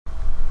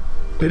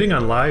Bidding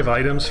on live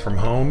items from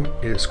home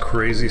is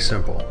crazy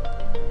simple.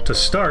 To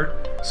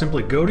start,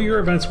 simply go to your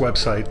event's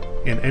website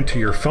and enter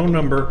your phone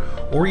number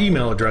or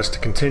email address to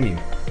continue.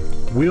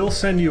 We'll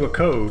send you a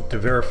code to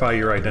verify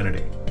your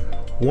identity.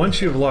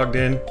 Once you've logged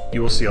in,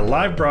 you will see a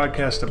live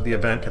broadcast of the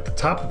event at the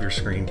top of your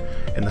screen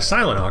and the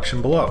silent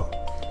auction below.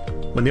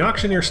 When the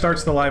auctioneer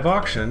starts the live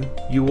auction,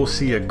 you will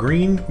see a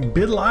green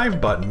Bid Live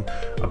button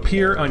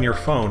appear on your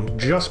phone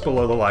just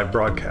below the live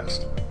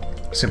broadcast.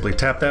 Simply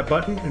tap that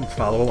button and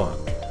follow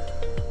along.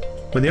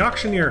 When the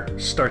auctioneer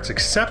starts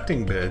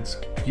accepting bids,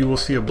 you will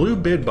see a blue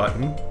bid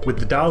button with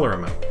the dollar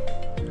amount.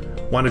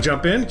 Want to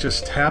jump in?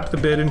 Just tap the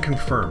bid and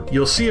confirm.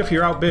 You'll see if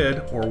you're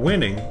outbid or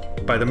winning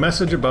by the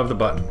message above the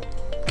button.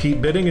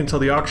 Keep bidding until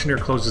the auctioneer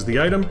closes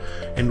the item,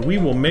 and we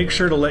will make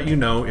sure to let you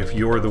know if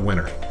you're the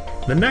winner.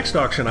 The next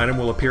auction item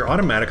will appear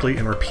automatically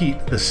and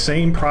repeat the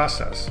same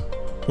process.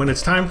 When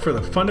it's time for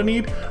the Fund a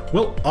Need,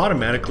 we'll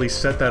automatically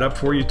set that up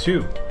for you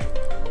too.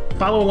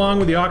 Follow along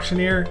with the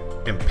auctioneer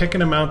and pick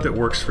an amount that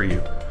works for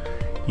you.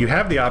 You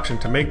have the option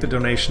to make the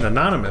donation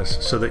anonymous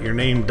so that your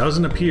name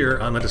doesn't appear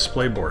on the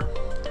display board.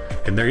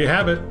 And there you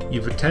have it.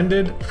 You've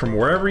attended from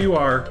wherever you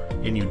are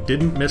and you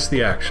didn't miss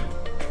the action.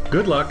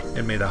 Good luck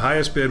and may the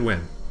highest bid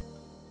win.